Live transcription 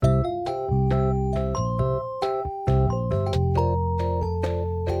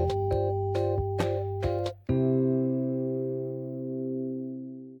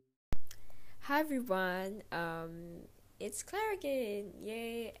everyone. It's Claire again.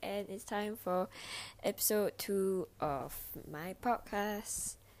 Yay! And it's time for episode 2 of my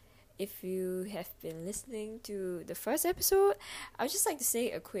podcast. If you have been listening to the first episode, I would just like to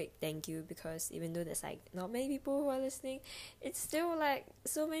say a quick thank you because even though there's not many people who are listening, it's still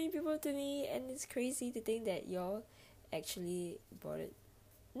so many people to me, and it's crazy to think that y'all actually bothered,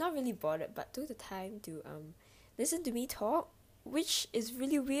 not really bothered, but took the time to listen to me talk, which is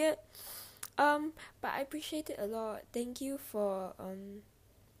really weird. But I appreciate it a lot. Thank you for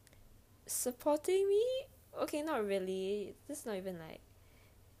supporting me. Okay, not really. This is not even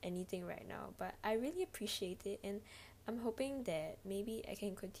anything right now, but I really appreciate it, and I'm hoping that maybe I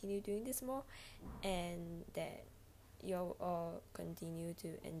can continue doing this more, and that you'll all continue to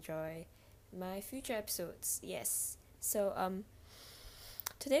enjoy my future episodes. Yes. So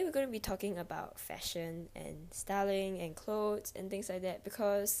today we're going to be talking about fashion and styling and clothes and things like that,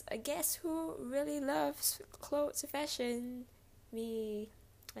 because I guess who really loves clothes and fashion? Me.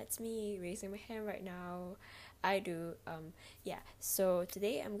 That's me raising my hand right now. I do. So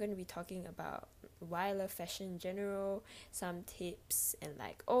today I'm going to be talking about why I love fashion in general, some tips, and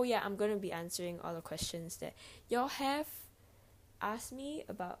I'm going to be answering all the questions that y'all have asked me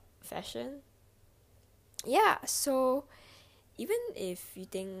about fashion. Yeah, so even if you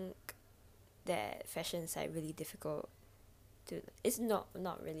think that fashion is really difficult it's not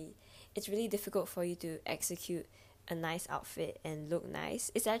really, it's really difficult for you to execute a nice outfit and look nice.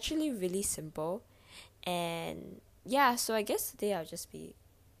 It's actually really simple. And yeah, so I guess today I'll just be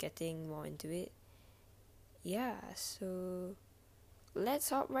getting more into it. Yeah, so let's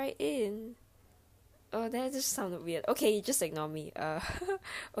hop right in. Oh, that just sounded weird. Okay, just ignore me.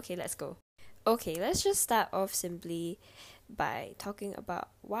 Okay, let's go. Okay, let's just start off simply by talking about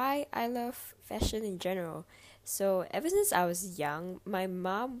why I love fashion in general. So ever since I was young, my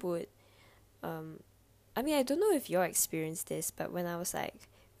mom would I don't know if you all experienced this, but when I was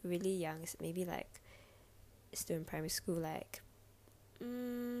really young, maybe still in primary school,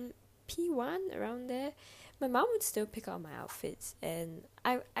 P1 around there, my mom would still pick out my outfits, and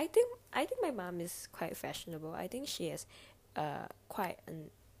I think my mom is quite fashionable. I think she has quite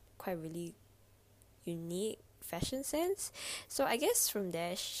really unique fashion sense. So I guess from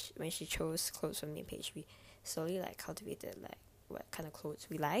there, when she chose clothes from me page, we slowly cultivated what kind of clothes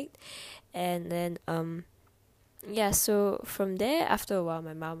we liked. And then so from there, after a while,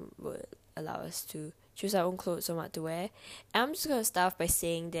 my mom would allow us to choose our own clothes and what to wear. And I'm just gonna start by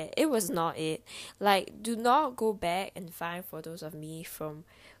saying that it was not it. Do not go back and find photos of me from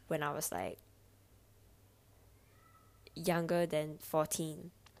when I was younger than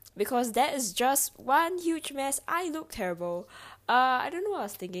 14, because that is just one huge mess. I look terrible. I don't know what I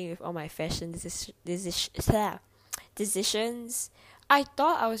was thinking with all my fashion decisions. I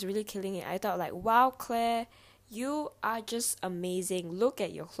thought I was really killing it. I thought wow, Claire, you are just amazing. Look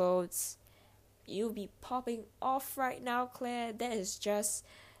at your clothes. You'll be popping off right now, Claire. That is just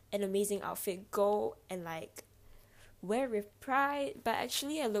an amazing outfit. Go and wear with pride. But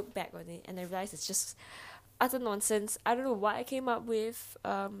actually I look back on it and I realized it's just utter nonsense. I don't know what I came up with.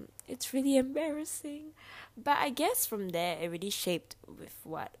 It's really embarrassing. But I guess from there it really shaped with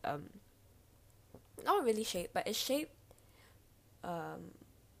what not really shaped, but it shaped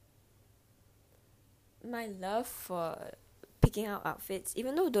my love for picking out outfits,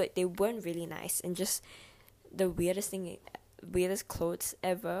 even though they weren't really nice and just the weirdest clothes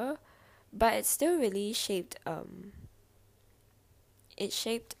ever. But it still really shaped it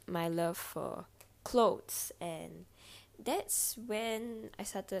shaped my love for clothes, and that's when I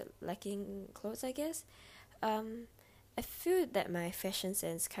started liking clothes, I guess. I feel that my fashion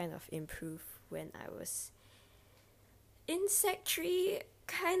sense kind of improved when I was in sec 3,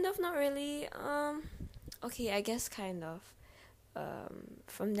 kind of, not really. Okay, I guess kind of.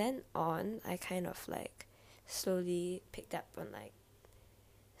 From then on, I kind of slowly picked up on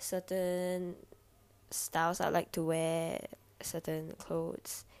certain styles I like to wear, certain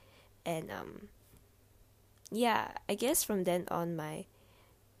clothes, and I guess from then on my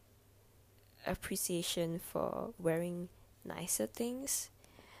appreciation for wearing nicer things.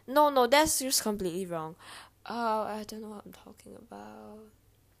 No, that's just completely wrong. Oh, I don't know what I'm talking about.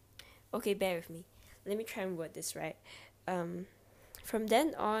 Okay, bear with me. Let me try and word this right. From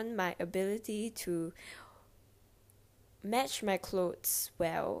then on, my ability to match my clothes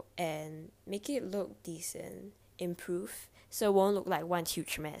well and make it look decent improve, so it won't look like one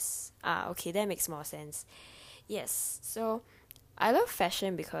huge mess. Okay, that makes more sense. Yes, so I love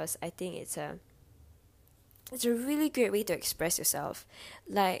fashion because I think it's a really great way to express yourself.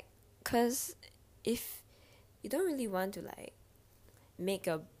 Cause if you don't really want to make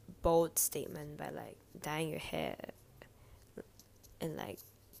a bold statement by like dyeing your hair and like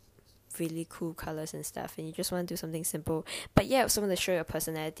really cool colors and stuff, and you just want to do something simple but yeah, someone to show your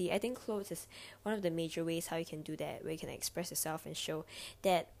personality. I think clothes is one of the major ways how you can do that, where you can express yourself and show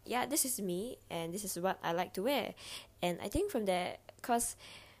that, yeah, this is me and this is what I like to wear. And I think from there, because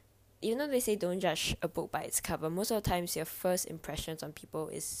they say don't judge a book by its cover, most of the times your first impressions on people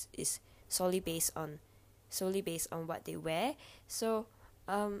is solely based on what they wear. So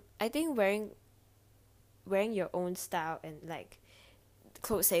I think wearing your own style and like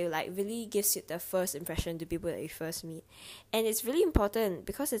clothes that you like really gives you the first impression to people that you first meet. And it's really important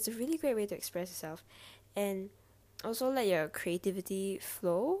because it's a really great way to express yourself and also let your creativity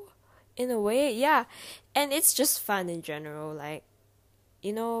flow in a way. Yeah, and it's just fun in general, like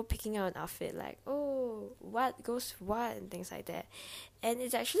picking out an outfit, like, oh, what goes with what and things like that. And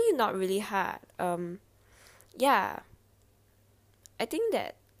it's actually not really hard. Yeah, I think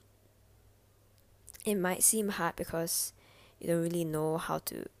that it might seem hard because you don't really know how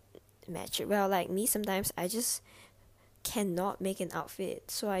to match it well. Like me, sometimes I just cannot make an outfit,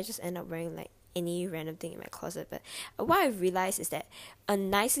 so I just end up wearing like any random thing in my closet. But what I realized is that a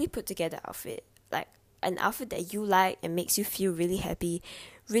nicely put together outfit, like an outfit that you like and makes you feel really happy,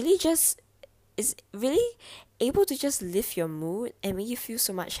 really just is really able to just lift your mood and make you feel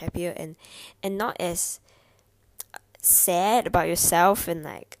so much happier and not as sad about yourself, and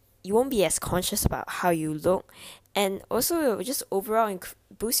like you won't be as conscious about how you look. And also it will just overall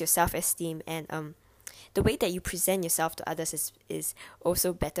boost your self-esteem, and the way that you present yourself to others is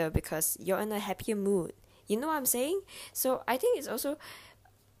also better because you're in a happier mood. You know what I'm saying? So I think it's also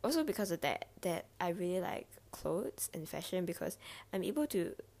because of that I really like clothes and fashion, because I'm able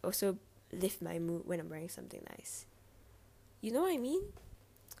to also lift my mood when I'm wearing something nice. You know what I mean?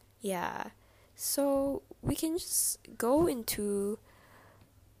 Yeah. So we can just go into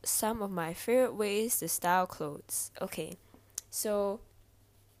some of my favorite ways to style clothes. Okay, so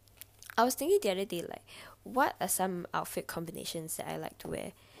I was thinking the other day, like, what are some outfit combinations that I like to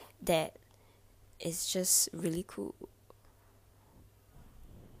wear that is just really cool?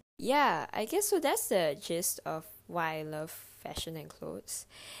 Yeah, I guess so. That's the gist of why I love fashion and clothes.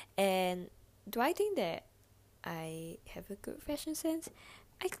 And do I think that I have a good fashion sense?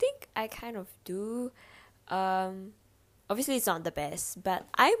 I think I kind of do. Um, Obviously it's not the best, but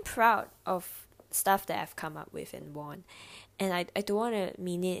I'm proud of stuff that I've come up with and worn. And I don't want to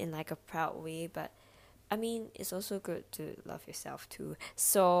mean it in like a proud way, but I mean it's also good to love yourself too.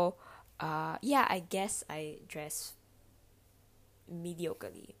 So yeah, I guess I dress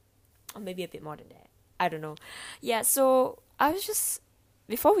mediocrely, or maybe a bit more than that. I don't know. Yeah, so I was just,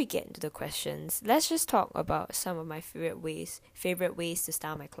 before we get into the questions, let's just talk about some of my favorite ways to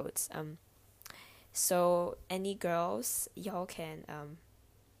style my clothes. So any girls, y'all can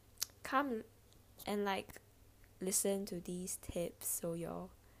come and like listen to these tips so y'all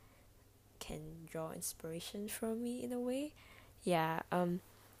can draw inspiration from me in a way. Yeah. One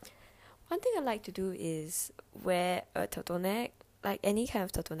thing I like to do is wear a turtleneck, like any kind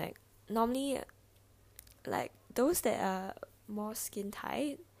of turtleneck. Normally, like those that are more skin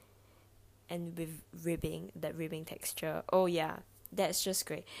tight and with that ribbing texture. Oh yeah, that's just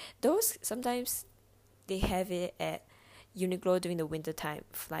great. Those sometimes they have it at Uniqlo during the winter time,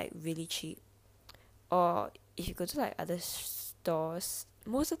 like really cheap. Or if you go to like other stores,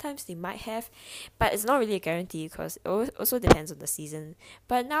 most of the times they might have, but it's not really a guarantee because it also depends on the season.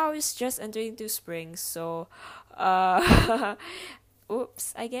 But now it's just entering into spring, so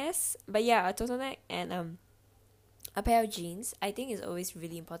oops, I guess. But yeah, a turtleneck and a pair of jeans. I think it's always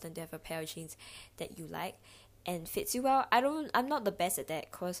really important to have a pair of jeans that you like and fits you well. I'm not the best at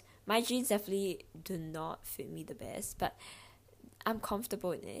that because my jeans definitely do not fit me the best, but I'm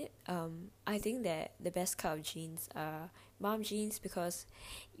comfortable in it. I think that the best cut of jeans are mom jeans, because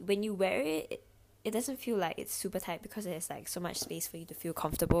when you wear it, it doesn't feel like it's super tight because there's like so much space for you to feel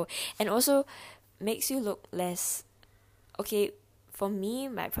comfortable, and also makes you look less, okay. For me,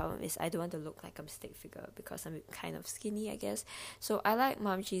 my problem is I don't want to look like I'm stick figure because I'm kind of skinny, I guess. So I like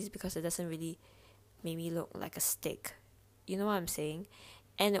mom jeans because it doesn't really make me look like a stick. You know what I'm saying?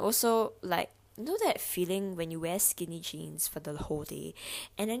 And also, like, you know that feeling when you wear skinny jeans for the whole day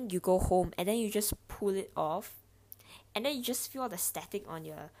and then you go home and then you just pull it off and then you just feel the static on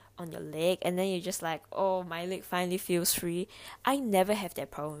your leg, and then you're just like, oh, my leg finally feels free. I never have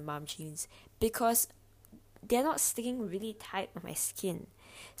that problem with mom jeans because they're not sticking really tight on my skin.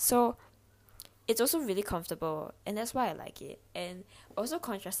 So it's also really comfortable, and that's why I like it. And also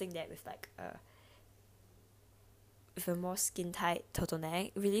contrasting that with like with a more skin tight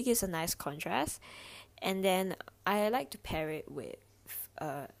turtleneck really gives a nice contrast. And then I like to pair it with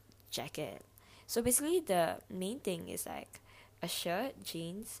jacket. So basically the main thing is like a shirt,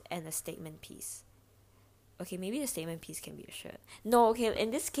 jeans, and a statement piece. Okay, maybe the statement piece can be a shirt. No, okay, in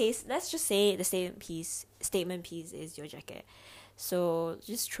this case, let's just say the statement piece is your jacket. So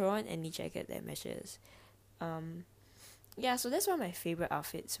just throw on any jacket that matches. Yeah, so that's one of my favorite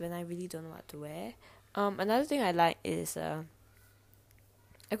outfits when I really don't know what to wear. Another thing I like is a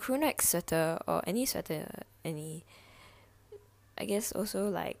crew neck sweater, or any sweater, I guess also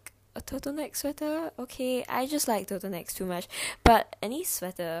like a turtleneck sweater. Okay, I just like turtlenecks too much. But any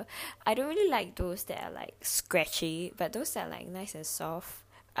sweater, I don't really like those that are like scratchy, but those that are like nice and soft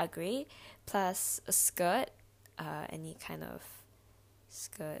are great. Plus a skirt, any kind of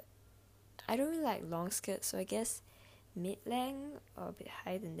skirt. I don't really like long skirts, so I guess mid-length or a bit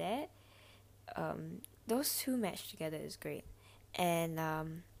higher than that. Those two match together is great. And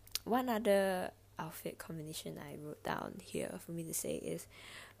one other outfit combination I wrote down here for me to say is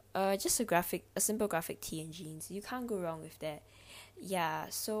just a simple graphic tee and jeans. You can't go wrong with that. Yeah,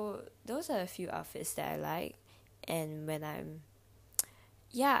 so those are a few outfits that I like. And when I'm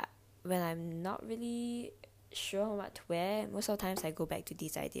not really sure what to wear, most of the times I go back to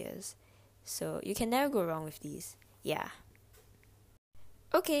these ideas. So you can never go wrong with these. Yeah.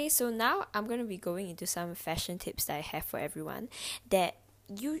 Okay, so now I'm going to be going into some fashion tips that I have for everyone that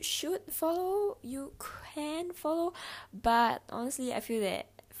you should follow, you can follow, but honestly, I feel that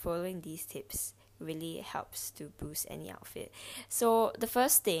following these tips really helps to boost any outfit. So the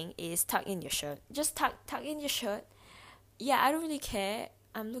first thing is tuck in your shirt. Just tuck in your shirt. Yeah, I don't really care.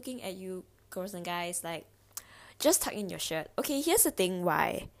 I'm looking at you, girls and guys, like, just tuck in your shirt. Okay, here's the thing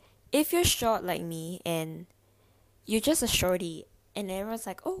why. If you're short like me and you're just a shorty, and everyone's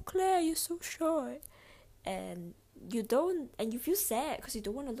like, oh, Claire, you're so short, and you feel sad because you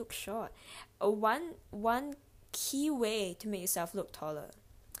don't want to look short. One key way to make yourself look taller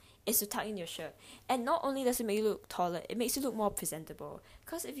is to tuck in your shirt. And not only does it make you look taller, it makes you look more presentable.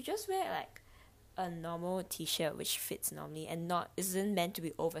 Because if you just wear like a normal t-shirt which fits normally and isn't meant to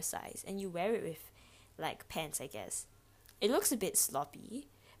be oversized, and you wear it with like pants, I guess, it looks a bit sloppy.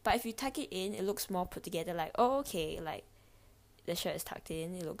 But if you tuck it in, it looks more put together, like, oh, okay, like the shirt is tucked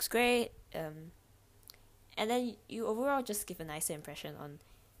in, it looks great. And then you overall just give a nicer impression on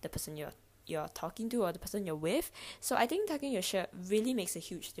the person you're talking to or the person you're with. So I think tucking your shirt really makes a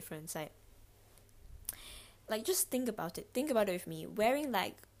huge difference. Like just think about it with me, wearing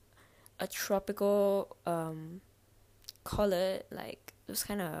like a tropical collared, like those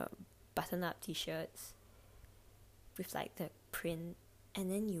kind of button up t-shirts with like the print, and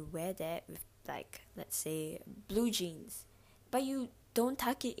then you wear that with like, let's say, blue jeans, but you don't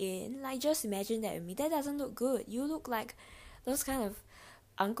tuck it in. Like, just imagine that with me. That doesn't look good. You look like those kind of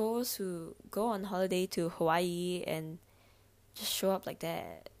uncles who go on holiday to Hawaii and just show up like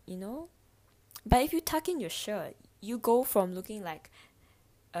that, you know? But if you tuck in your shirt, you go from looking like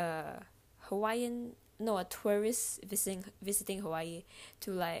a tourist visiting Hawaii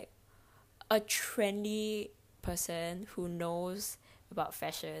to like a trendy person who knows about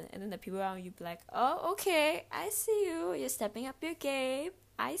fashion, and then the people around you be like, oh, okay, I see you're stepping up your game,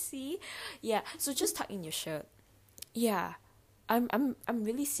 I see. Yeah, so just tuck in your shirt. Yeah, I'm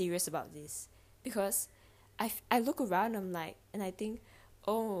really serious about this, because I look around, and I think,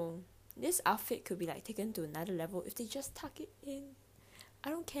 oh, this outfit could be like taken to another level if they just tuck it in. I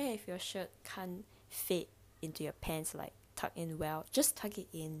don't care if your shirt can't fit into your pants, like tuck in well, just tuck it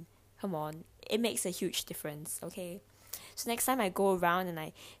in. Come on, it makes a huge difference, okay? So next time I go around and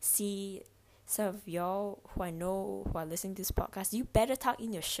I see some of y'all who I know who are listening to this podcast, you better tuck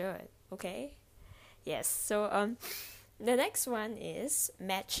in your shirt, okay? Yes, so the next one is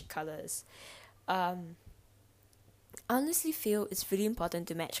match colors. I honestly feel it's really important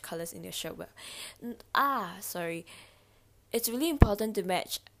to match colors in your shirt well. It's really important to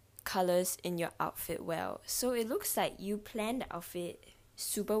match colors in your outfit well. So it looks like you planned the outfit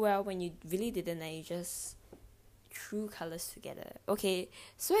super well when you really didn't, and you just threw colors together. Okay,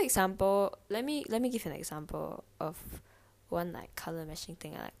 so example, let me give an example of one like color matching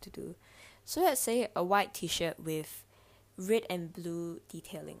thing I like to do. So let's say a white t-shirt with red and blue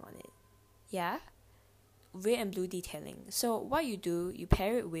detailing on it. Yeah? Red and blue detailing. So what you do, you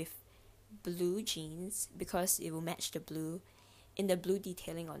pair it with blue jeans because it will match the blue in the blue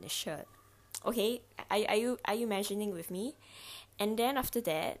detailing on the shirt. Okay, are you imagining with me? And then after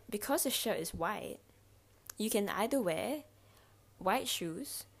that, because the shirt is white, you can either wear white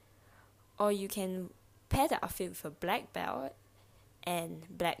shoes, or you can pair the outfit with a black belt and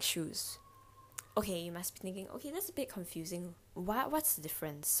black shoes. Okay, you must be thinking, okay, that's a bit confusing. What's the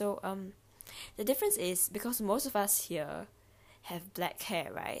difference? So the difference is because most of us here have black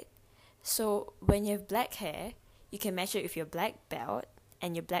hair, right? So when you have black hair, you can match it with your black belt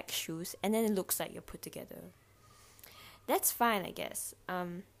and your black shoes, and then it looks like you're put together. That's fine, I guess.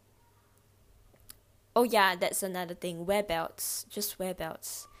 Oh yeah, that's another thing. Wear belts. Just wear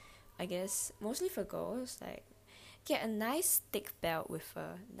belts. I guess mostly for girls, like get a nice thick belt with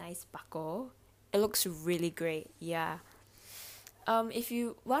a nice buckle. It looks really great. Yeah. If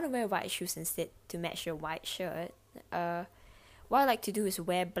you want to wear white shoes instead to match your white shirt, what I like to do is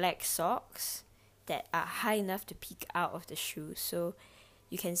wear black socks that are high enough to peek out of the shoe, so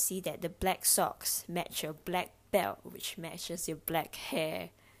you can see that the black socks match your black belt, which matches your black hair.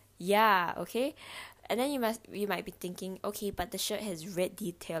 Yeah, okay. And then you might be thinking, okay, but the shirt has red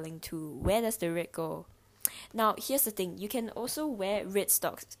detailing too. Where does the red go? Now, here's the thing. You can also wear red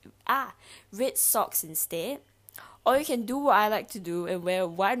socks instead. Or you can do what I like to do and wear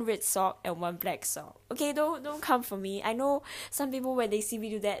one red sock and one black sock. Okay, don't come for me. I know some people when they see me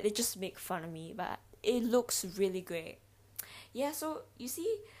do that, they just make fun of me, but it looks really great. Yeah, so you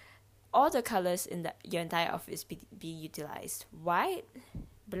see all the colors in your entire outfit is being utilized. White,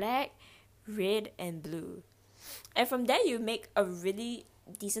 black, red, and blue. And from there you make a really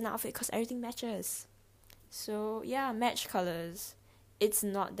decent outfit because everything matches. So yeah, match colors. It's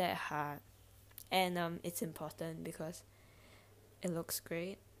not that hard. And it's important because it looks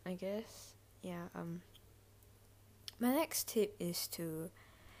great, I guess. Yeah, my next tip is to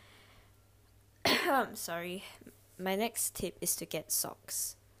sorry. My next tip is to get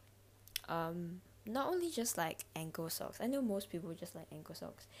socks. Not only just like ankle socks. I know most people just like ankle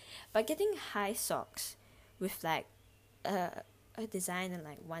socks, but getting high socks with like a design on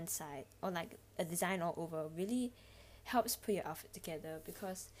like one side or like a design all over really helps put your outfit together,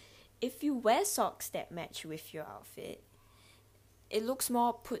 because if you wear socks that match with your outfit, it looks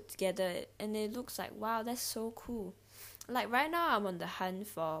more put together and it looks like, wow, that's so cool. Like right now I'm on the hunt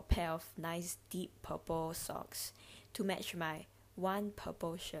for a pair of nice deep purple socks to match my one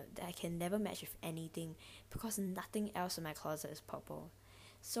purple shirt that I can never match with anything because nothing else in my closet is purple.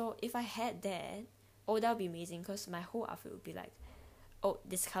 So if I had that, oh, that would be amazing, because my whole outfit would be like, oh,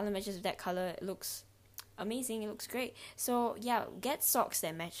 this color matches with that color, it looks amazing, it looks great. So yeah, get socks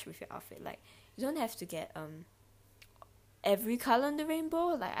that match with your outfit. Like, you don't have to get every color in the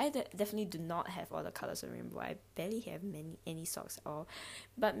rainbow. Like, I definitely do not have all the colors of the rainbow. I barely have any socks at all.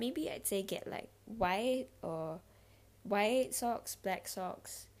 But maybe I'd say get like white socks, black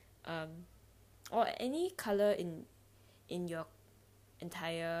socks, or any color in your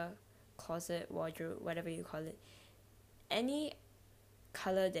entire closet, wardrobe, whatever you call it. Any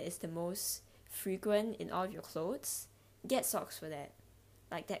color that is the most frequent in all of your clothes, get socks for that.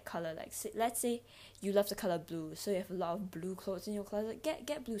 Like that color. Like, let's say you love the color blue, so you have a lot of blue clothes in your closet,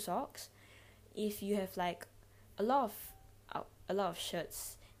 get blue socks. If you have like a lot of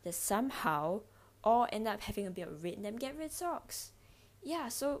shirts that somehow all end up having a bit of red in them, get red socks. Yeah,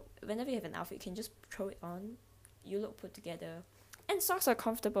 so whenever you have an outfit, you can just throw it on, you look put together, and socks are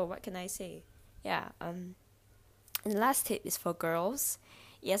comfortable, what can I say? Yeah. And the last tip is for girls.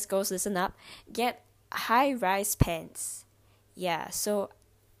 Yes, girls, listen up. Get high-rise pants. Yeah, so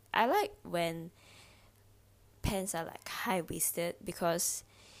I like when pants are like high-waisted because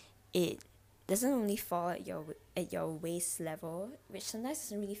it doesn't only fall at your waist level, which sometimes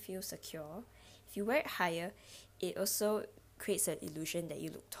doesn't really feel secure. If you wear it higher, it also creates an illusion that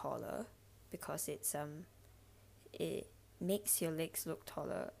you look taller, because it makes your legs look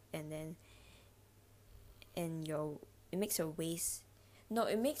taller, and then it makes your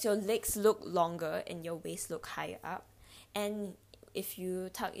legs look longer and your waist look higher up. And if you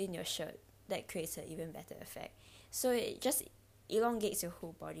tuck in your shirt, that creates an even better effect. So it just elongates your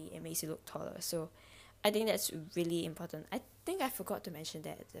whole body and makes you look taller. So I think that's really important. I think I forgot to mention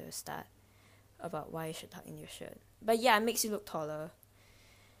that at the start about why you should tuck in your shirt. But yeah, it makes you look taller.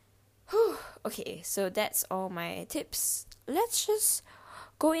 Whew. Okay, so that's all my tips. Let's just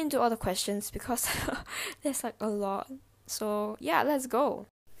go into all the questions because there's like a lot. So yeah, let's go.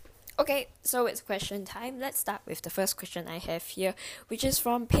 Okay, so it's question time. Let's start with the first question I have here, which is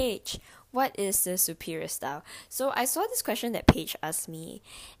from Paige. What is the superior style? So I saw this question that Paige asked me,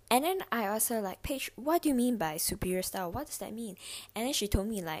 and then I asked her like, Paige, what do you mean by superior style? What does that mean? And then she told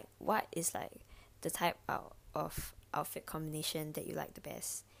me like, what is like the type of outfit combination that you like the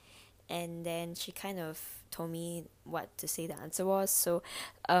best? And then she kind of told me what to say the answer was. So,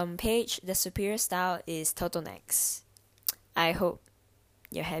 Paige, the superior style is turtlenecks. I hope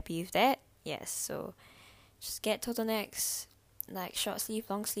you're happy with that. Yes, so just get turtlenecks, like short sleeve,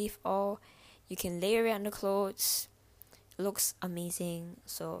 long sleeve, or you can layer it on the clothes. It looks amazing,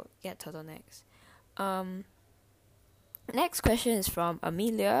 so get turtlenecks. Next question is from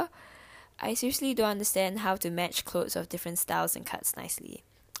Amelia. I seriously don't understand how to match clothes of different styles and cuts nicely.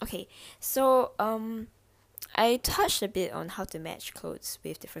 Okay, so I touched a bit on how to match clothes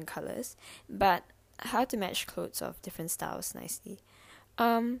with different colors, but how to match clothes of different styles nicely.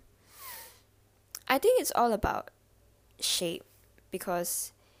 Um, I think it's all about shape,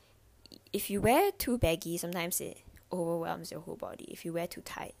 because if you wear too baggy, sometimes it overwhelms your whole body. If you wear too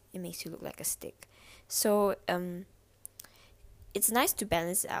tight, it makes you look like a stick. So it's nice to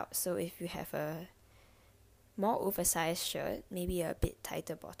balance it out. So if you have a more oversized shirt, maybe a bit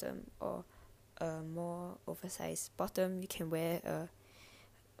tighter bottom, or a more oversized bottom, you can wear a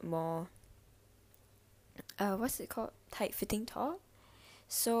more what's it called, tight fitting top.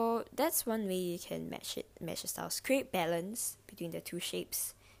 So that's one way you can match the styles, create balance between the two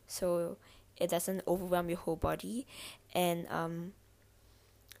shapes, so it doesn't overwhelm your whole body. And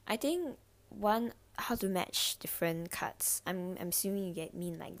I think one, how to match different cuts. I'm assuming you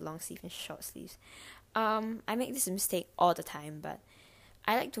mean like long sleeve and short sleeves. I make this mistake all the time, but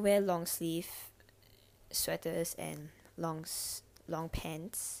I like to wear long sleeve sweaters and long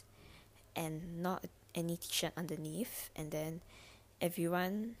pants, and not any t-shirt underneath, and then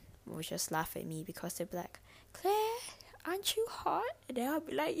everyone will just laugh at me because they'll be like, Claire, aren't you hot? And then I'll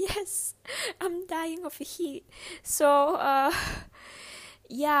be like, yes, I'm dying of the heat. So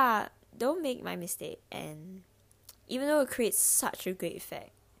yeah, don't make my mistake. And even though it creates such a great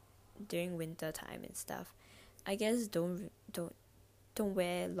effect during winter time and stuff, I guess don't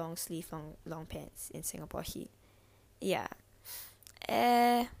wear long sleeve long pants in Singapore heat. Yeah.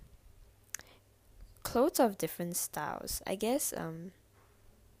 Clothes of different styles. I guess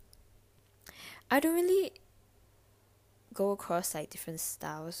I don't really go across like different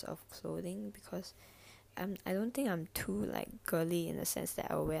styles of clothing, because I don't think I'm too like girly in the sense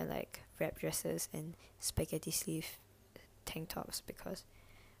that I'll wear like wrap dresses and spaghetti sleeve tank tops, because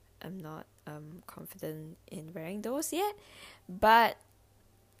I'm not confident in wearing those yet. But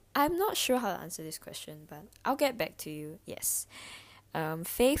I'm not sure how to answer this question, but I'll get back to you. Yes.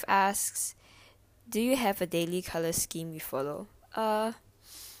 Faith asks, do you have a daily color scheme you follow? No,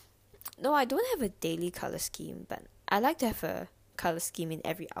 I don't have a daily color scheme, but I like to have a color scheme in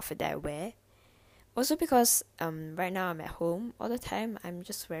every outfit that I wear. Also because right now I'm at home all the time, I'm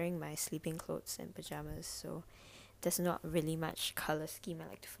just wearing my sleeping clothes and pajamas, so there's not really much color scheme I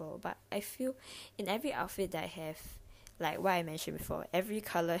like to follow. But I feel in every outfit that I have, like what I mentioned before, every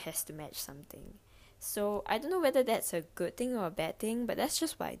color has to match something. So I don't know whether that's a good thing or a bad thing, but that's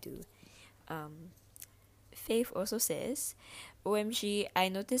just what I do. Faith also says, OMG, I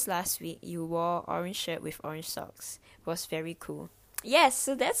noticed last week you wore orange shirt with orange socks. It was very cool. Yes,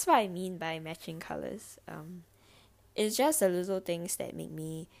 so that's what I mean by matching colors. It's just the little things that make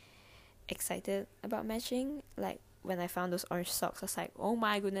me excited about matching. Like when I found those orange socks, I was like, oh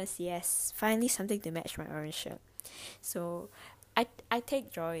my goodness, yes, finally something to match my orange shirt. So I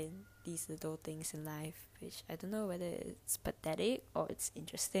take joy in these little things in life, which I don't know whether it's pathetic or it's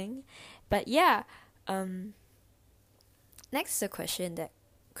interesting. But yeah, next is a question that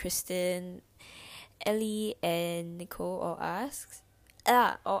Kristen, Ellie, and Nicole all asked,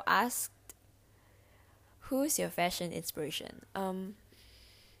 who is your fashion inspiration?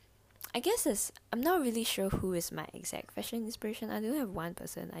 I guess I'm not really sure who is my exact fashion inspiration. I don't have one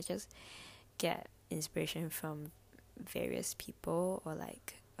person. I just get inspiration from various people, or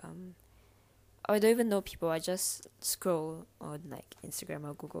like or I don't even know people. I just scroll on like Instagram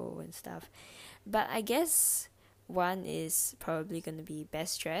or Google and stuff. But I guess one is probably gonna be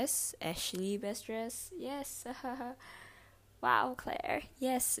Best Dress, Ashley Best Dress. Yes. Wow, Claire.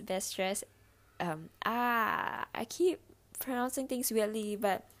 Yes, Best Dress. I keep pronouncing things weirdly,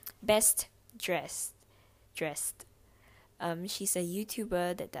 but Best Dressed. She's a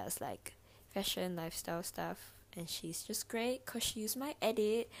YouTuber that does like fashion, lifestyle stuff, and she's just great because she used my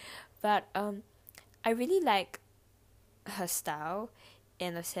edit. But I really like her style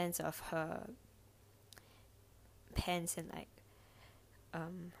in a sense of her pants and like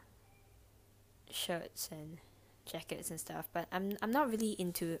shirts and jackets and stuff. But I'm not really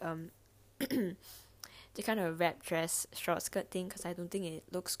into the kind of wrap dress short skirt thing, because I don't think it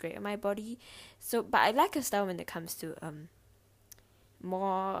looks great on my body. So but I like her style when it comes to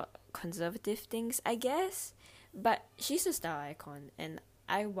more conservative things, I guess. But she's a style icon, and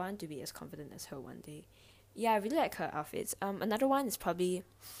I want to be as confident as her one day. Yeah, I really like her outfits. Another one is probably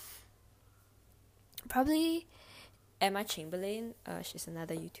Emma Chamberlain. She's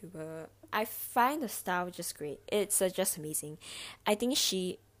another YouTuber. I find the style just great. It's just amazing. I think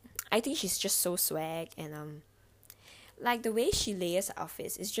she's just so swag, and like the way she layers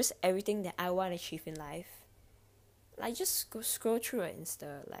outfits is just everything that I want to achieve in life. Like just go scroll through her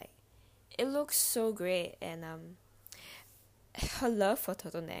Insta, like it looks so great, and her love for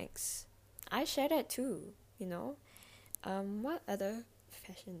turtlenecks, I share that too, you know. What other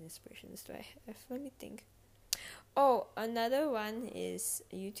fashion inspirations do I have? Let me think. Oh, another one is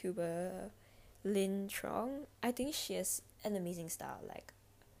YouTuber Lin Trong. I think she has an amazing style. Like,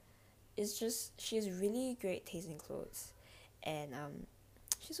 it's just she has really great taste in clothes, and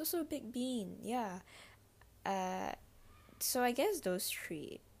she's also a big bean. Yeah. Uh, so I guess those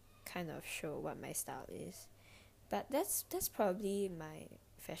three kind of show what my style is. But that's probably my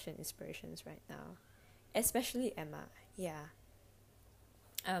fashion inspirations right now, especially Emma. Yeah.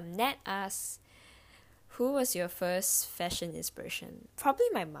 Nat asks, who was your first fashion inspiration? Probably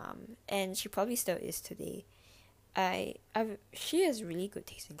my mom, and she probably still is today. She has really good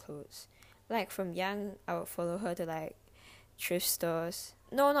taste in clothes. Like from young, I would follow her to like thrift stores.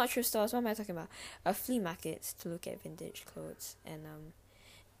 No, not thrift stores. What am I talking about? Flea markets to look at vintage clothes, and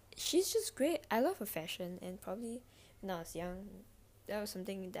she's just great. I love her fashion, and probably when I was young, that was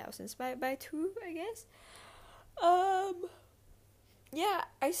something that I was inspired by too, I guess. Yeah,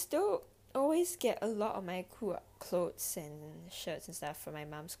 I still always get a lot of my cool clothes and shirts and stuff from my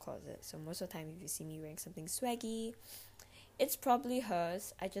mom's closet. So most of the time, if you see me wearing something swaggy, it's probably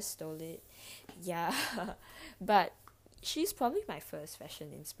hers. I just stole it. Yeah, but she's probably my first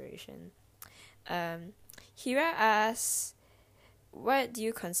fashion inspiration. Hira asks, what do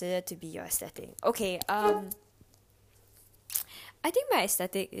you consider to be your aesthetic? Okay, I think my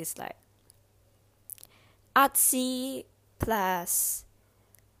aesthetic is like artsy plus,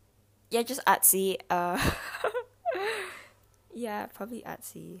 yeah, just artsy. Yeah, probably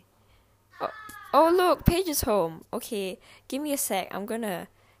artsy. Oh look, Paige is home. Okay, give me a sec. I'm gonna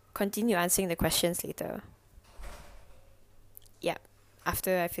continue answering the questions later. Yeah,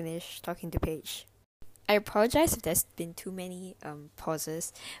 after I finish talking to Paige. I apologize if there's been too many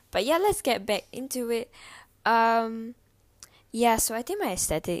pauses, but yeah, let's get back into it. Yeah, so I think my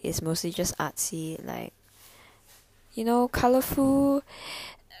aesthetic is mostly just artsy, like, you know, colorful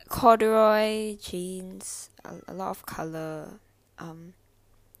corduroy jeans, a lot of color.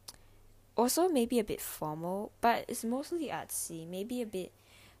 Also maybe a bit formal, but it's mostly artsy. Maybe a bit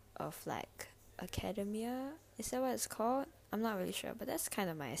of like academia. Is that what it's called? I'm not really sure, but that's kind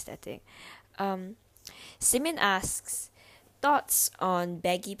of my aesthetic. Simin asks, thoughts on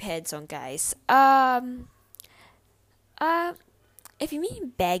baggy pants on guys. If you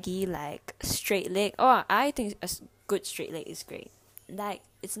mean baggy like straight leg, oh, I think a good straight leg is great. Like,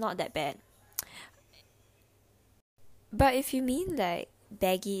 it's not that bad. But if you mean like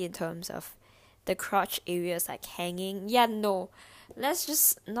baggy in terms of the crotch areas like hanging, yeah, no. Let's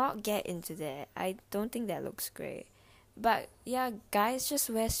just not get into that. I don't think that looks great. But yeah, guys just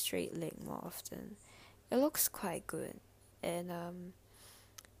wear straight leg more often. It looks quite good. And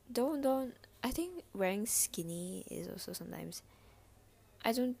don't I think wearing skinny is also sometimes,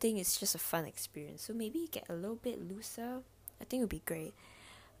 I don't think it's just a fun experience. So maybe get a little bit looser. I think it would be great.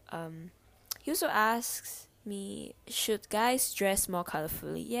 He also asks me, should guys dress more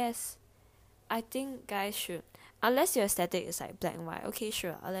colorfully? Yes, I think guys should. Unless your aesthetic is like black and white, okay,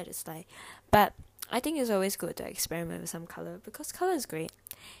 sure, I'll let it slide. But I think it's always good to experiment with some color because color is great.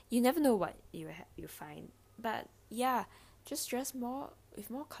 You never know what you find. But yeah, just dress more with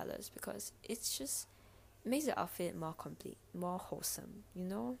more colors because it's just makes the outfit more complete, more wholesome, you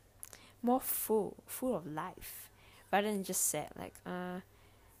know, more full of life, rather than just sad like.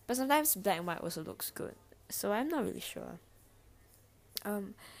 But sometimes black and white also looks good, so I'm not really sure.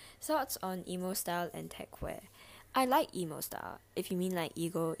 Thoughts on emo style and tech wear. I like emo style. If you mean like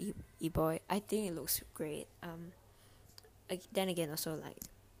e-boy, I think it looks great. Then again, also like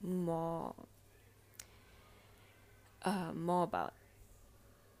more about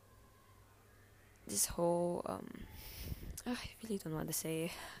this whole I really don't know what to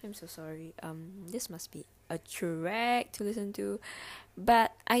say. I'm so sorry. This must be a track to listen to,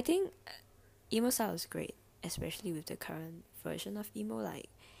 but I think emo style is great, especially with the current version of emo, like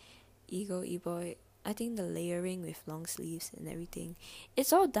ego, e-boy. I think the layering with long sleeves and everything,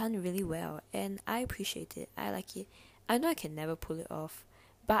 it's all done really well, and I appreciate it. I like it. I know I can never pull it off,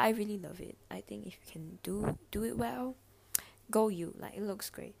 but I really love it. I think if you can do it well, go you. Like, it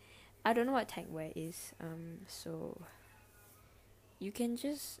looks great. I don't know what tech wear is, so you can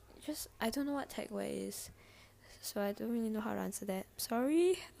just I don't know what tech wear is, so I don't really know how to answer that.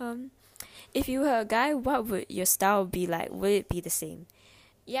 Sorry. If you were a guy, what would your style be like? Would it be the same?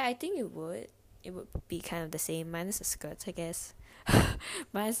 Yeah, I think it would. It would be kind of the same, minus the skirts, I guess.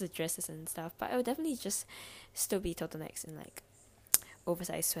 Minus the dresses and stuff. But I would definitely just still be turtlenecks and like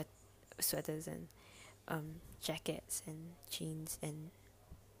oversized sweaters and jackets and jeans and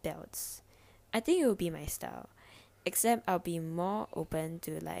belts. I think it will be my style. Except I'll be more open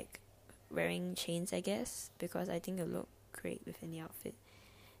to like wearing chains, I guess, because I think it'll look great with any outfit.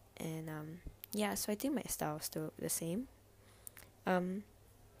 And yeah, so I think my style is still the same.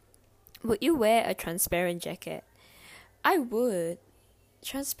 Would you wear a transparent jacket? I would.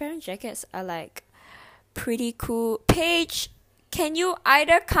 Transparent jackets are like pretty cool. Paige, can you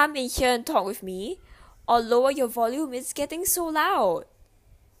either come in here and talk with me or lower your volume? It's getting so loud.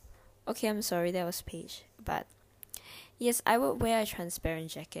 Okay, I'm sorry, that was Paige. But yes, I would wear a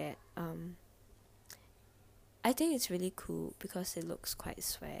transparent jacket. I think it's really cool because it looks quite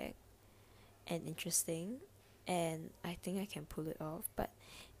swag and interesting, and I think I can pull it off. But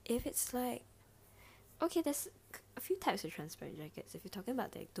if it's like, okay, there's a few types of transparent jackets. If you're talking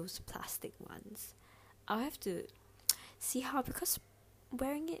about like those plastic ones, I'll have to see how, because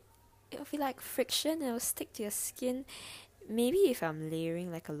wearing it'll be like friction and it'll stick to your skin. Maybe if I'm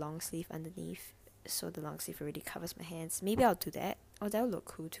layering like a long sleeve underneath, so the long sleeve already covers my hands, maybe I'll do that. Oh, that'll look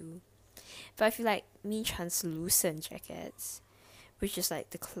cool too. But I feel like translucent jackets, which is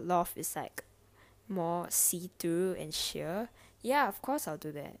like the cloth is like more see-through and sheer, yeah, of course I'll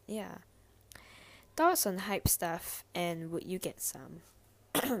do that. Yeah. Thoughts on hype stuff, and would you get some?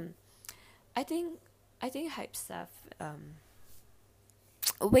 I think hype stuff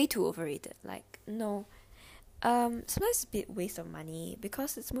way too overrated. Like, no. Sometimes it's a bit waste of money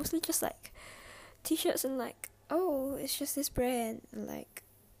because it's mostly just like t-shirts and like, oh, it's just this brand, and like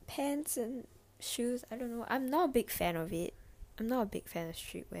pants and shoes. I don't know. I'm not a big fan of it. I'm not a big fan of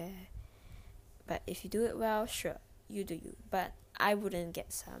streetwear. But if you do it well, sure, you do you. But I wouldn't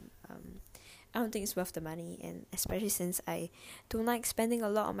get some. I don't think it's worth the money, and especially since I don't like spending a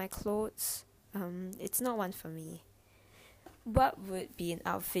lot on my clothes. It's not one for me. What would be an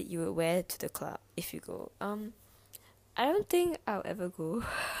outfit you would wear to the club if you go? I don't think I'll ever go.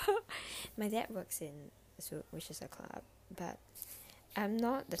 My dad works in Zouk, which is a club, but I'm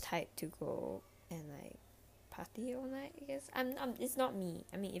not the type to go and like party all night, I guess. It's not me.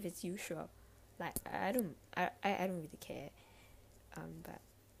 I mean, if it's you, sure. Like I don't really care. But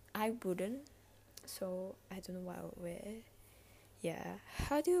I wouldn't. So I don't know what I would wear. Yeah.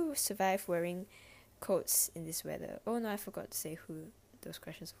 How do you survive wearing coats in this weather? Oh no, I forgot to say who those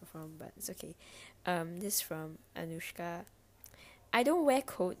questions were from, but it's okay. This is from Anushka. I don't wear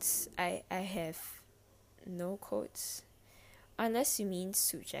coats. I have no coats. Unless you mean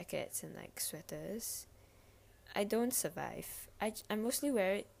suit jackets and like sweaters. I don't survive. I mostly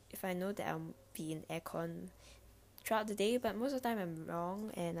wear it if I know that I'll be in aircon throughout the day, but most of the time I'm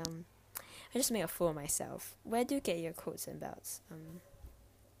wrong, and I just make a fool of myself. Where do you get your coats and belts?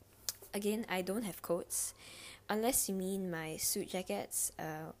 Again, I don't have coats, unless you mean my suit jackets.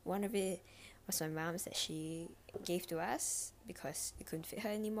 One of it was my mom's that she gave to us because it couldn't fit her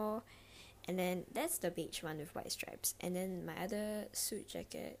anymore, and then that's the beige one with white stripes. And then my other suit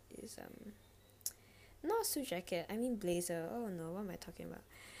jacket is not suit jacket, I mean blazer. Oh no, what am I talking about?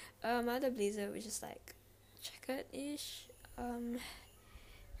 My other blazer, which is like checkered-ish.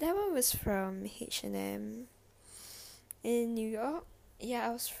 That one was from H&M in New York.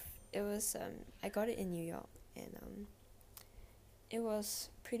 Yeah, I got it in New York, and it was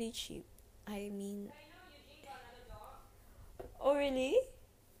pretty cheap. I mean, oh really?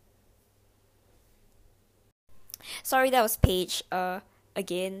 Sorry, that was Paige.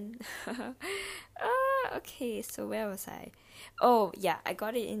 Again. Okay, so where was I? Oh yeah, I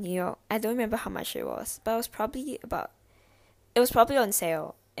got it in New York. I don't remember how much it was, but it was probably on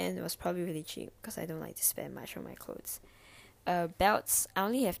sale, and it was probably really cheap because I don't like to spend much on my clothes. Belts, I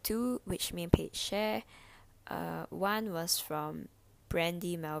only have two, which me and Paige share. One was from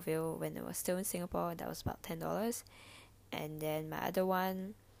Brandy Melville when it was still in Singapore. That was about $10, and then my other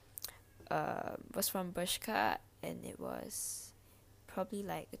one was from Bershka, and it was probably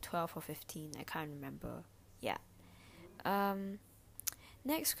like 12 or 15. I can't remember. Yeah.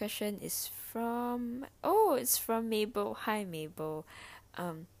 Next question is it's from Mabel. Hi Mabel.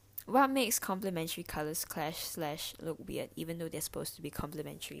 What makes complementary colors clash / look weird even though they're supposed to be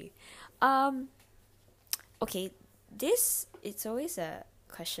complementary? Okay, it's always a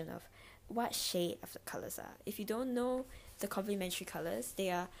question of what shade of the colors are. If you don't know the complementary colors, they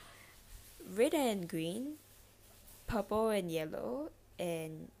are red and green, purple and yellow,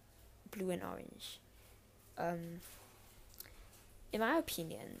 and blue and orange. In my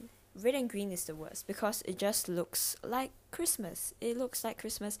opinion, red and green is the worst because it just looks like Christmas. It looks like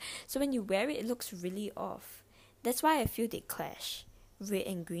Christmas. So when you wear it, it looks really off. That's why I feel they clash. Red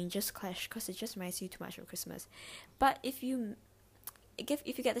and green just clash because it just reminds you too much of Christmas. But if you get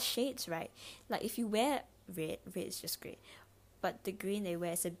the shades right, like if you wear red is just great. but the green they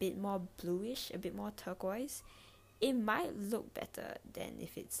wear is a bit more bluish, a bit more turquoise, it might look better than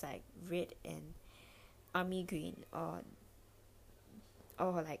if it's like red and army green, or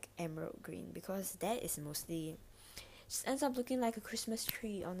like emerald green, because that is mostly just ends up looking like a Christmas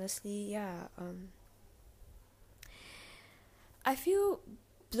tree, honestly. Yeah. I feel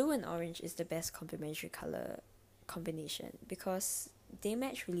blue and orange is the best complementary color combination because they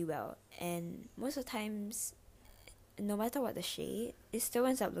match really well, and most of the times, no matter what the shade, it still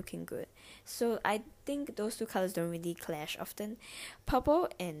ends up looking good. So I think those two colors don't really clash often. Purple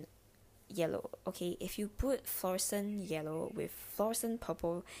and yellow. Okay, if you put fluorescent yellow with fluorescent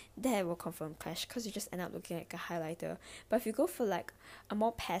purple, that will confirm clash because you just end up looking like a highlighter. But if you go for like a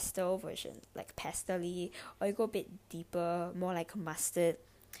more pastel version, like pastel-y, or you go a bit deeper, more like mustard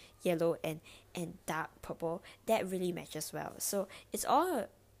yellow and dark purple, that really matches well. So it's all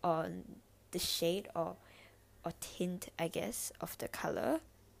on the shade or tint, I guess, of the color.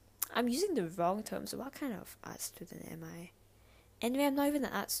 I'm using the wrong terms. What kind of art student am I? Anyway, I'm not even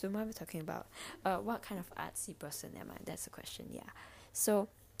an art student. What am I talking about? What kind of artsy person am I? That's the question, yeah. So,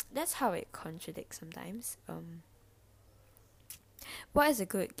 that's how it contradicts sometimes. What is a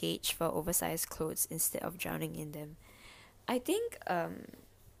good gauge for oversized clothes instead of drowning in them? I think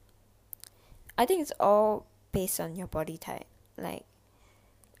it's all based on your body type. Like,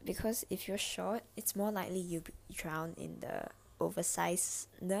 because if you're short, it's more likely you drown in the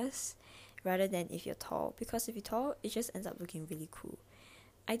oversizedness rather than if you're tall, because if you're tall, it just ends up looking really cool.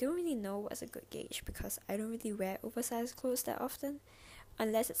 I don't really know what's a good gauge because I don't really wear oversized clothes that often,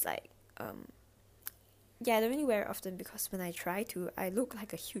 unless it's like I don't really wear it often because when I try to, I look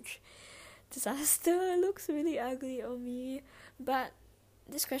like a huge disaster. It looks really ugly on me. But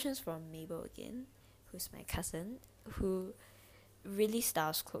this question is from Mabel again, who's my cousin, who really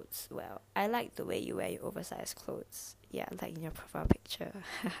styles clothes well. I like the way you wear your oversized clothes. Yeah, like in your profile picture.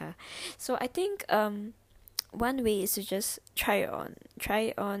 So I think one way is to just try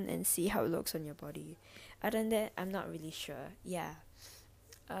it on and see how it looks on your body. Other than that, I'm not really sure. Yeah.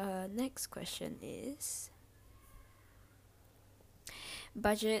 Next question is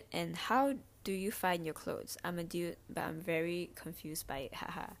budget and how do you find your clothes? I'm a dude, but I'm very confused by it.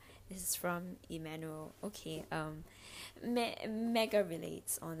 Haha. This is from Emmanuel. Okay. Mega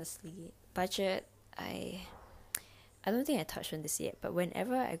relates, honestly. Budget, I don't think I touched on this yet, but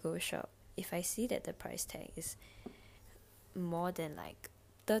whenever I go shop, if I see that the price tag is more than like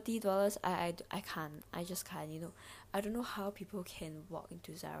 $30, I can't. I just can't, I don't know how people can walk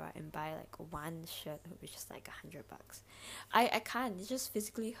into Zara and buy like one shirt which is like $100. I can't. It just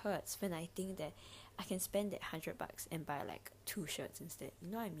physically hurts when I think that I can spend that $100 and buy like 2 shirts instead.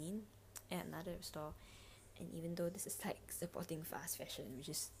 You know what I mean? At another store. And even though this is like supporting fast fashion, which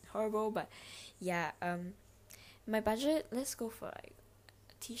is horrible, but yeah, my budget, let's go for like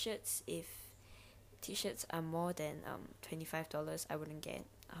t-shirts. If t-shirts are more than $25, I wouldn't get.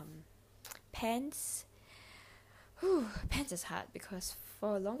 Pants, pants is hard because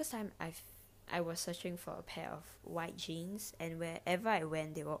for the longest time I was searching for a pair of white jeans, and wherever I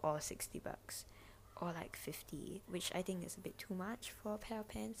went they were all $60 or like 50, which I think is a bit too much for a pair of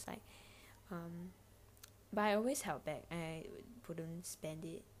pants. Like but I always held back. I wouldn't spend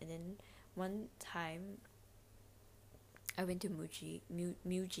it. And then one time I went to Muji,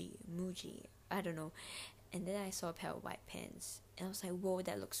 I don't know, and then I saw a pair of white pants and I was like, whoa,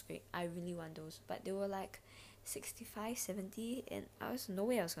 that looks great, I really want those. But they were like 65, 70, and I was no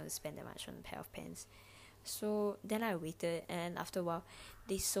way I was going to spend that much on a pair of pants. So then I waited, and after a while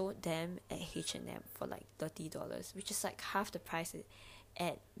they sold them at H&M for like $30, which is like half the price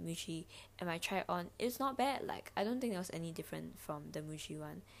at Muji. And I tried on, it's not bad. Like, I don't think there was any different from the Muji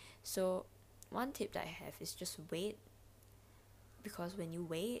one. So one tip that I have is just wait, because when you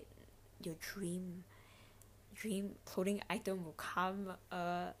wait, your dream clothing item will come.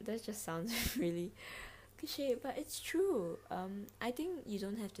 That just sounds really cliche, but it's true. I think you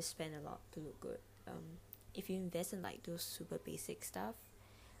don't have to spend a lot to look good. If you invest in like those super basic stuff,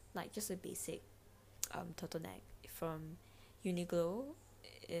 like just a basic turtleneck from Uniqlo,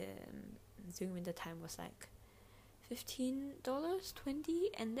 during winter time was like $15, $20,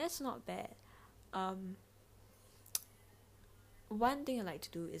 and that's not bad. One thing I like to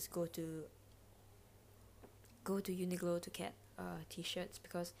do is go to Uniqlo to get t-shirts,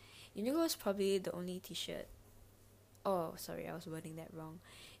 because Uniqlo is probably the only t-shirt. Oh, sorry, I was wording that wrong.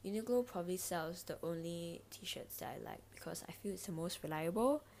 Uniqlo probably sells the only t-shirts that I like because I feel it's the most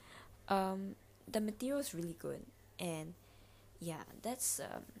reliable. The material is really good, and yeah, that's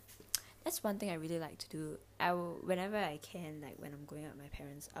one thing I really like to do. I will, whenever I can, like when I'm going out with my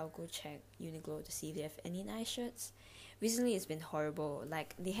parents, I'll go check Uniqlo to see if they have any nice shirts, recently it's been horrible.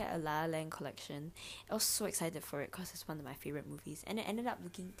 Like, they had a La La Land collection. I was so excited for it because it's one of my favorite movies, and it ended up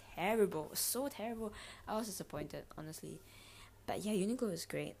looking terrible, so terrible. I was disappointed, honestly. But yeah, Uniqlo is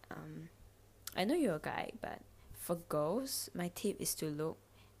great. I know you're a guy, but for girls, my tip is to look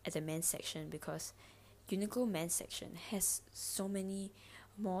at the men's section, because Uniqlo men's section has so many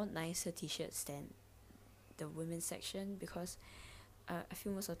more nicer t-shirts than the women's section, because I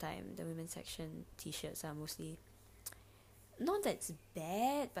feel most of the time the women's section t-shirts are mostly, not that it's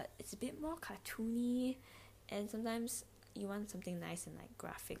bad, but it's a bit more cartoony, and sometimes you want something nice and like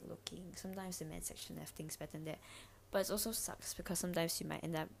graphic looking. Sometimes the men's section have things better than that, but it also sucks because sometimes you might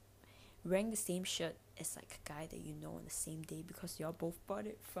end up wearing the same shirt as like a guy that you know on the same day, because you all both bought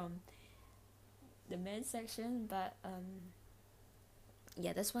it from the men's section. But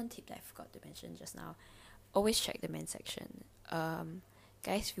yeah, that's one tip that I forgot to mention just now. Always check the men's section.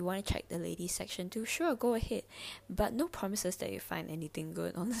 Guys, if you want to check the ladies section too, sure, go ahead, but no promises that you find anything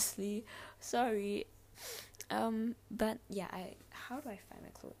good, honestly. Sorry. But yeah, how do I find my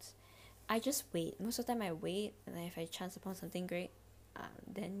clothes? I just wait. Most of the time I wait, and then if I chance upon something great,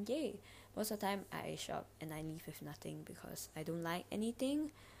 then yay. Most of the time I shop and I leave with nothing because I don't like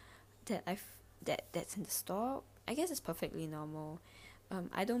anything that's in the store. I guess it's perfectly normal.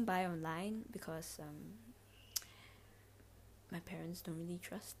 I don't buy online because my parents don't really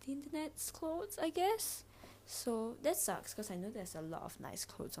trust the internet's clothes, I guess. So that sucks, because I know there's a lot of nice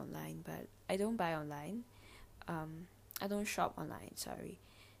clothes online, but I don't buy online. I don't shop online, sorry.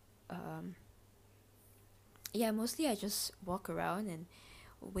 Yeah, mostly I just walk around and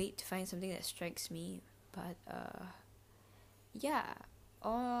wait to find something that strikes me. But yeah,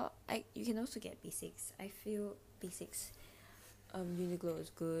 or you can also get basics. I feel basics. Uniqlo is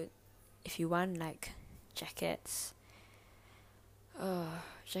good. If you want like jackets,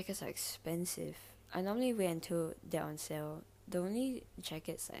 jackets are expensive. I normally wait until they're on sale. The only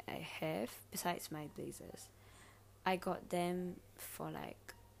jackets that I have, besides my blazers, I got them for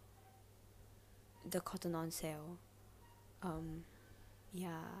like the Cotton On sale.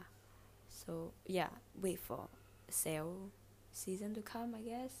 Yeah. So yeah, wait for sale season to come, I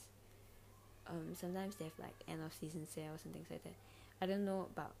guess. Sometimes they have like end of season sales and things like that. I don't know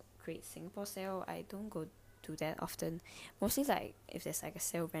about Great Singapore Sale. I don't go to that often. Mostly like if there's like a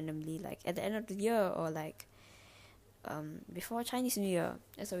sale randomly, like at the end of the year, or like before Chinese New Year.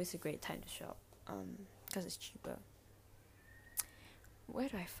 It's always a great time to shop. Because it's cheaper. Where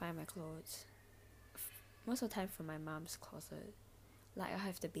do I find my clothes? Most of the time from my mom's closet. Like, I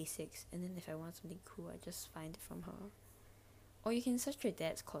have the basics, and then if I want something cool, I just find it from her. Or you can search your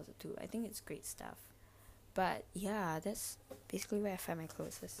dad's closet too. I think it's great stuff. But yeah, that's basically where I find my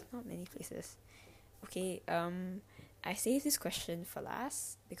clothes. There's not many places. Okay, I saved this question for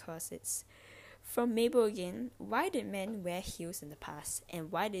last because it's from Mabel again. Why did men wear heels in the past,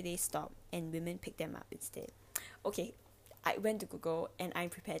 and why did they stop and women pick them up instead? Okay, I went to Google and I'm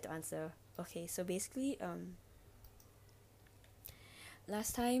prepared to answer. Okay, so basically,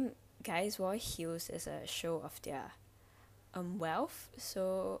 last time guys wore heels as a show of their wealth.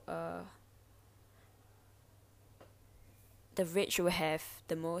 So the rich will have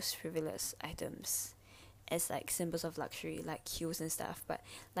the most frivolous items as like symbols of luxury, like heels and stuff. But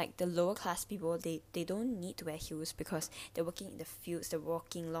like the lower class people, they don't need to wear heels because they're working in the fields, they're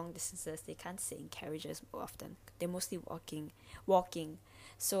walking long distances, they can't sit in carriages more often, they're mostly walking,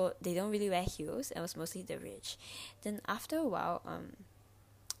 so they don't really wear heels. It was mostly the rich. Then after a while,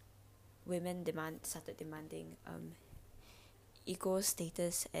 women started demanding equal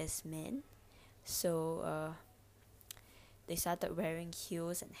status as men. So they started wearing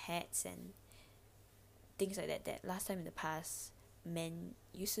heels and hats and things like that last time in the past men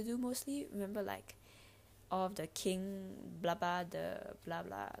used to do mostly. Remember, like all of the king blah blah, the blah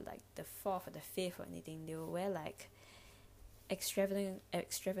blah, like the fourth or the fifth or anything, they will wear like extravagant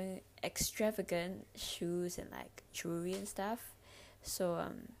shoes and like jewelry and stuff. So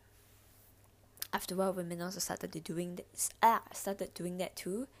after a while, women also started doing that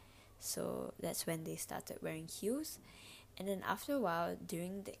too. So that's when they started wearing heels. And then after a while,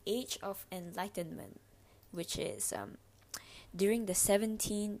 during the Age of Enlightenment, which is during the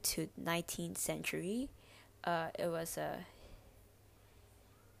 17th to 19th century, it was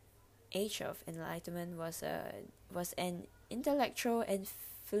Age of Enlightenment was an intellectual and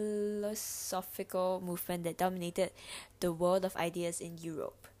philosophical movement that dominated the world of ideas in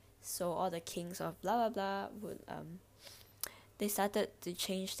Europe. So all the kings of blah blah blah would they started to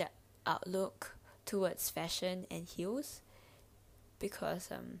change their outlook towards fashion and heels, because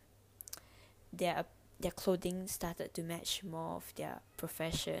their clothing started to match more of their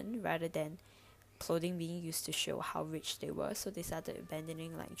profession rather than clothing being used to show how rich they were, so they started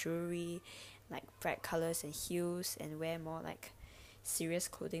abandoning like jewelry, like bright colors and heels, and wear more like serious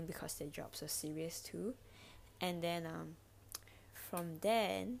clothing because their jobs were serious too. And then from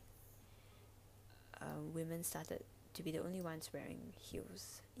then women started to be the only ones wearing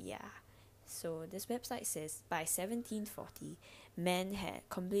heels. Yeah. So this website says by 1740, men had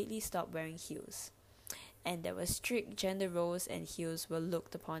completely stopped wearing heels, and there were strict gender roles, and heels were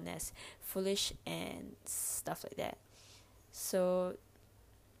looked upon as foolish and stuff like that. So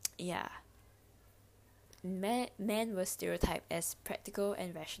yeah, men were stereotyped as practical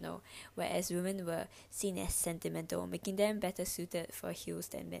and rational, whereas women were seen as sentimental, making them better suited for heels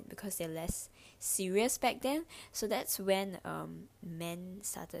than men because they're less serious back then. So that's when men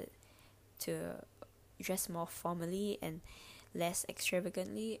started to dress more formally and less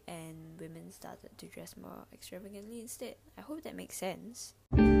extravagantly, and women started to dress more extravagantly instead. I hope that makes sense.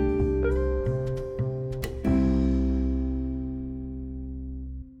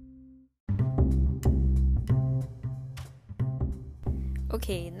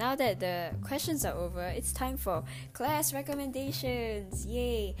 Okay, now that the questions are over, it's time for class recommendations.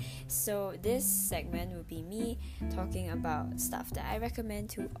 Yay! So this segment will be me talking about stuff that I recommend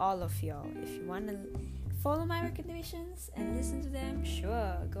to all of y'all. If you want to follow my recommendations and listen to them,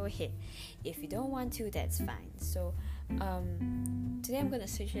 sure, go ahead. If you don't want to, that's fine. So today I'm going to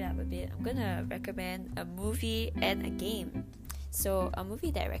switch it up a bit. I'm going to recommend a movie and a game. So a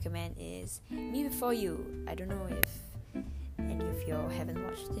movie that I recommend is Me Before You. I don't know if any of y'all haven't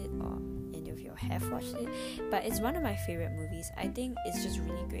watched it or any of y'all have watched it, but it's one of my favorite movies. I think it's just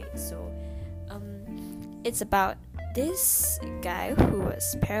really great. So it's about this guy who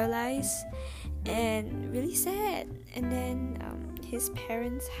was paralyzed and really sad, and then his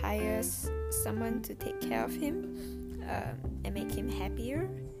parents hires someone to take care of him and make him happier.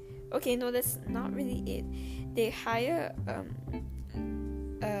 Okay, no, that's not really it. They hire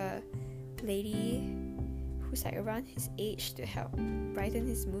a lady who's like around his age to help brighten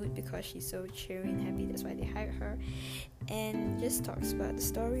his mood because she's so cheery and happy. That's why they hired her, and just talks about the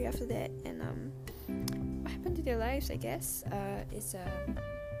story after that and what happened to their lives, I guess.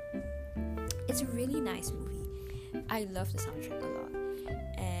 It's a really nice movie. I love the soundtrack a lot,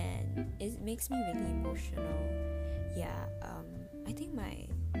 and it makes me really emotional. Yeah, I think my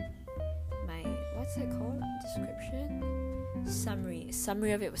what's that called? Description?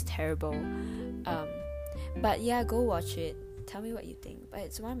 Summary of it was terrible. But yeah, go watch it. Tell me what you think. But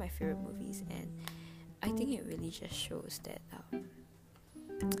it's one of my favorite movies, and I think it really just shows that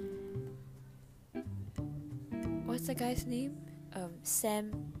what's the guy's name?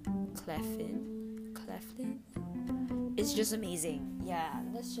 Sam Claflin. It's just amazing. Yeah,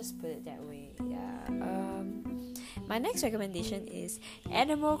 let's just put it that way. Yeah. My next recommendation is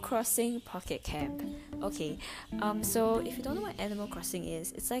Animal Crossing Pocket Camp. Okay. So if you don't know what Animal Crossing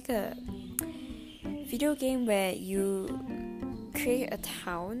is, it's like a video game where you create a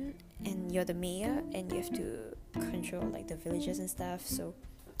town and you're the mayor and you have to control like the villagers and stuff. So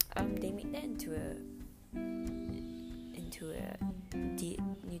they made that into a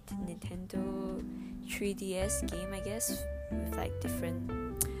Nintendo 3DS game, I guess, with like different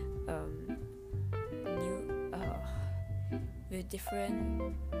with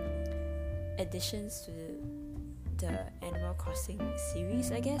different additions to the Animal Crossing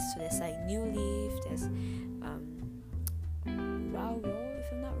series, I guess. So there's like New Leaf, there's Wow Roll,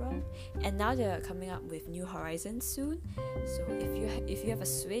 if I'm not wrong, and now they're coming up with New Horizons soon. So if you have a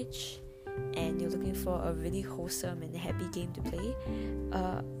Switch and you're looking for a really wholesome and happy game to play,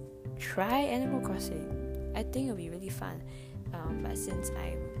 try Animal Crossing. I think it'll be really fun. But since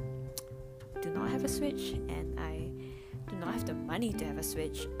I do not have a Switch and I do not have the money to have a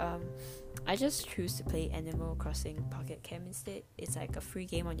Switch, I just choose to play Animal Crossing Pocket Camp instead. It's like a free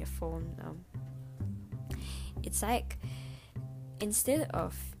game on your phone. It's like instead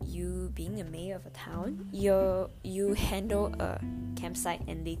of you being the mayor of a town, you handle a campsite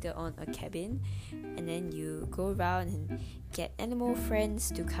and later on a cabin, and then you go around and get animal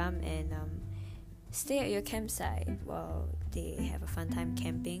friends to come and stay at your campsite while they have a fun time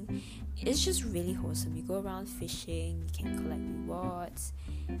camping. It's just really wholesome. You go around fishing, you can collect rewards,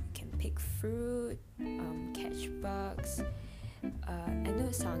 you can pick fruit, catch bugs. I know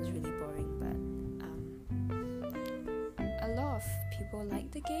it sounds really boring, but a lot of people like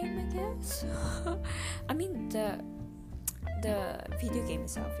the game, I guess. I mean, the video game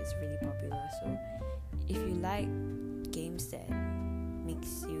itself is really popular, so if you like games that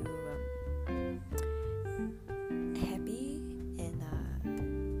makes you happy and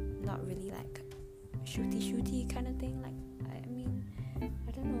not really like shooty kind of thing, like I mean,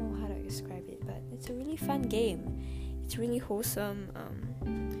 I don't know how to describe it, but It's a really fun game. It's really wholesome.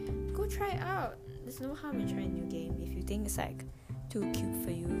 Go try it out. There's no harm in trying a new game if you think it's like too cute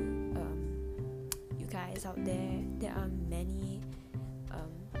for you. You guys out there, there are many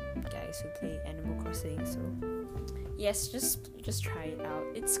guys who play Animal Crossing, so yes, just try it out.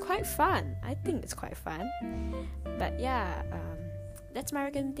 It's quite fun. I think it's quite fun. But yeah, that's my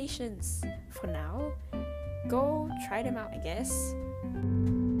recommendations for now. Go try them out, I guess.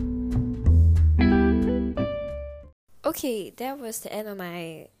 Okay, that was the end of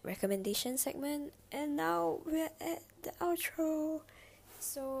my recommendation segment, and now we're at the outro.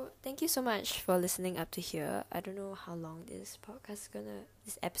 So thank you so much for listening up to here. I don't know how long this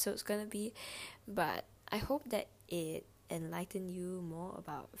episode's gonna be, but I hope that it enlightened you more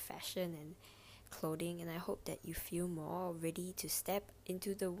about fashion and clothing, and I hope that you feel more ready to step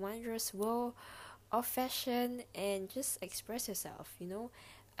into the wondrous world of fashion and just express yourself.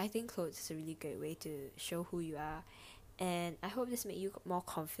 I think clothes is a really great way to show who you are, and I hope this made you more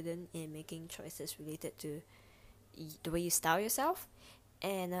confident in making choices related to the way you style yourself.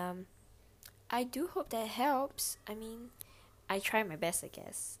 And I do hope that helps. I mean, I try my best, I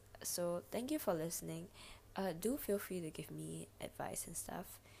guess. So thank you for listening. Do feel free to give me advice and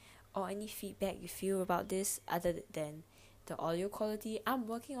stuff, or any feedback you feel about this other than the audio quality. I'm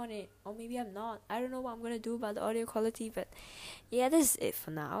working on it, or maybe I'm not. I don't know what I'm gonna do about the audio quality, but yeah, this is it for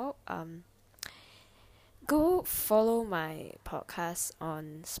now. Go follow my podcast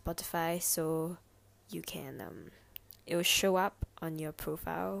on Spotify so you can it will show up on your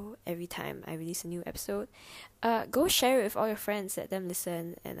profile every time I release a new episode. Go share it with all your friends, let them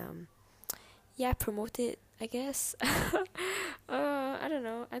listen, and promote it, I guess. I don't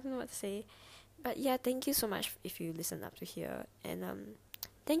know what to say, but yeah, thank you so much if you listen up to here, and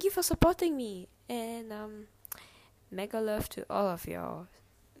thank you for supporting me, and mega love to all of y'all.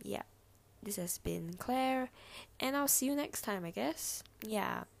 Yeah, this has been Claire, and I'll see you next time, I guess.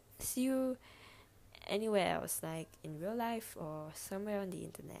 Yeah, see you anywhere else, like in real life or somewhere on the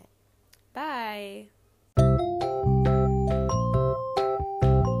internet. Bye.